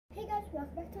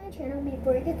welcome back to my channel.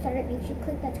 Before we get started, make sure you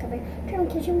click that subscribe button, turn on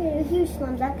notifications, give it a huge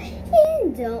thumbs up,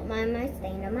 and don't mind my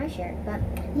stain on my shirt. But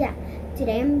yeah,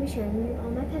 today I'm going to be showing you all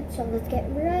my pets, so let's get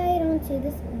right on to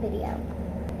this video.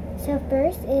 So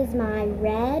first is my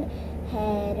red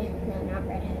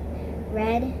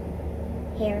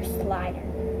hair slide.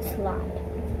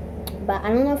 But I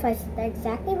don't know if I said that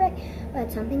exactly right,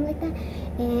 but something like that.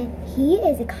 And he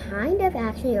is a kind of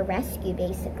actually a rescue,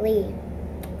 basically,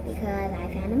 because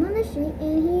I found him on the street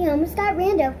and he almost got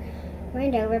ran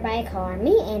over by a car,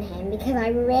 me and him, because I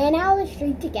ran out of the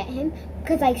street to get him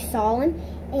because I saw him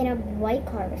and a white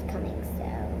car was coming. So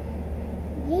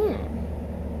yeah,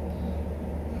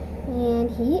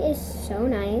 and he is so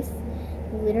nice.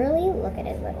 Literally, look at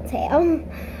his little tail.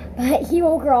 But he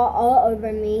will crawl all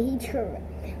over me.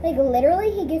 Like,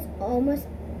 literally, he gets almost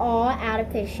all out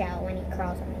of his shell when he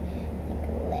crawls on me. Like,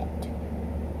 lit.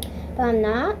 But I'm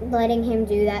not letting him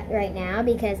do that right now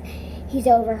because he's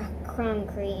over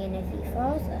concrete, and if he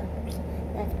falls,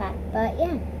 that's bad. But,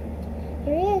 yeah.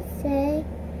 Here he is.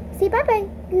 Say bye-bye.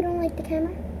 You don't like the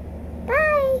camera?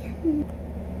 Bye!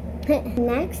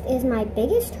 Next is my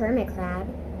biggest hermit crab,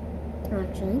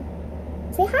 actually.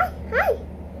 Say hi! Hi!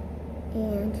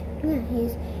 And yeah,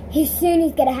 he's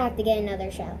gonna have to get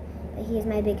another shell. But he's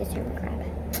my biggest hermit crab.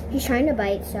 He's trying to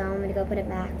bite, so I'm gonna go put it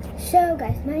back. So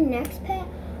guys, my next pet,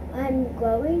 I'm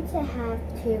going to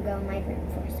have to go in my room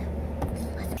for. So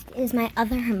this is my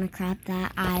other hermit crab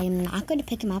that I'm not going to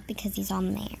pick him up because he's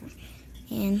on there.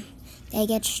 And they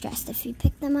get stressed if you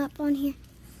pick them up on here.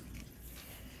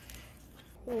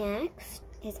 Next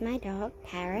is my dog,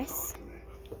 Paris.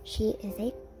 She is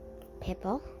a pit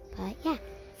bull, but yeah.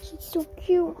 She's so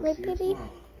cute, right, baby?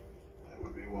 That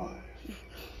would be wise.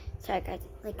 Sorry guys,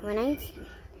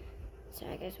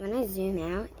 when I zoom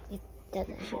out, it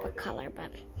doesn't have a color,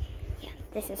 but yeah,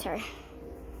 this is her.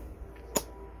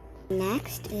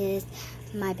 Next is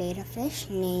my betta fish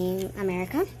named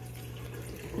America.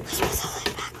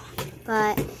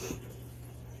 But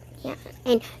yeah,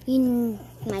 and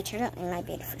my turtle and my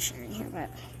betta fish are in here,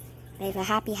 but they have a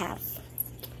happy house.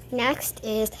 Next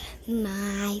is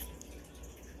my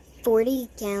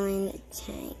 40-gallon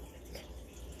tank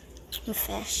of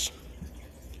fish.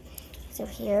 So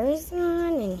here's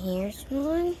one, and here's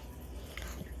one.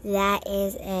 That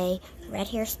is a red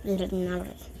hair,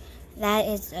 that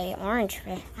is a orange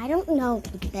fish. I don't know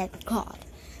what that's called,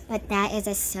 but that is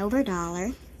a silver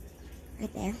dollar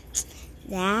right there.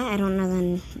 That, I don't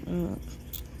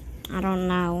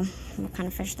know what kind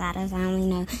of fish that is. I only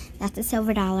know that's a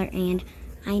silver dollar, and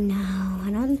I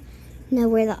don't know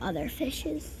where the other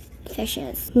fishes.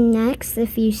 Next,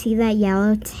 if you see that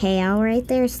yellow tail right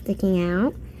there sticking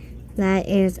out, that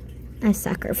is a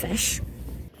sucker fish.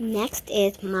 Next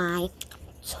is my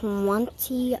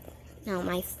 30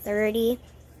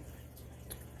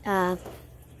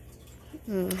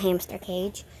 hamster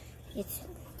cage. It's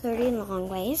 30 long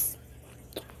ways,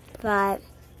 but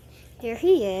there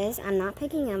he is. I'm not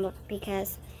picking him up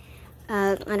because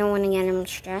I don't want to get him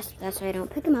stressed. That's why I don't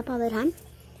pick him up all the time.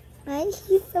 But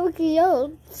he's so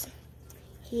cute.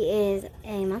 He is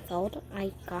a month old.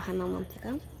 I got him a month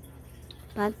ago.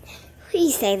 But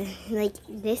we say, like,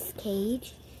 this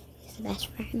cage is the best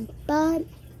for him. But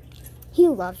he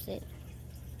loves it.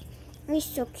 He's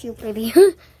so cute, baby.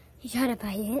 He tried to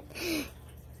bite it.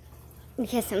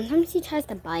 Because sometimes he tries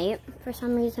to bite for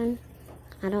some reason.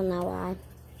 I don't know why.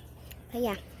 But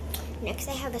yeah. Next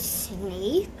I have a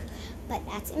snake. But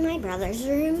that's in my brother's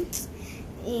room.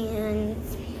 And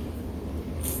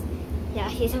yeah,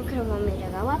 he's not gonna want me to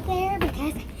go up there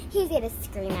because he's gonna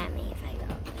scream at me if I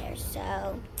go up there.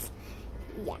 So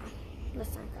yeah,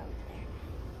 let's not go up there.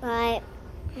 But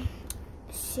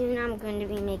soon I'm going to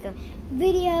be making a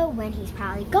video when he's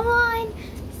probably gone.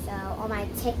 So on my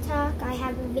TikTok, I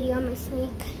have a video on my snake.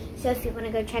 So if you want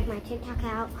to go check my TikTok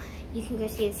out, you can go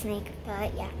see the snake.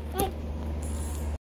 But yeah, bye.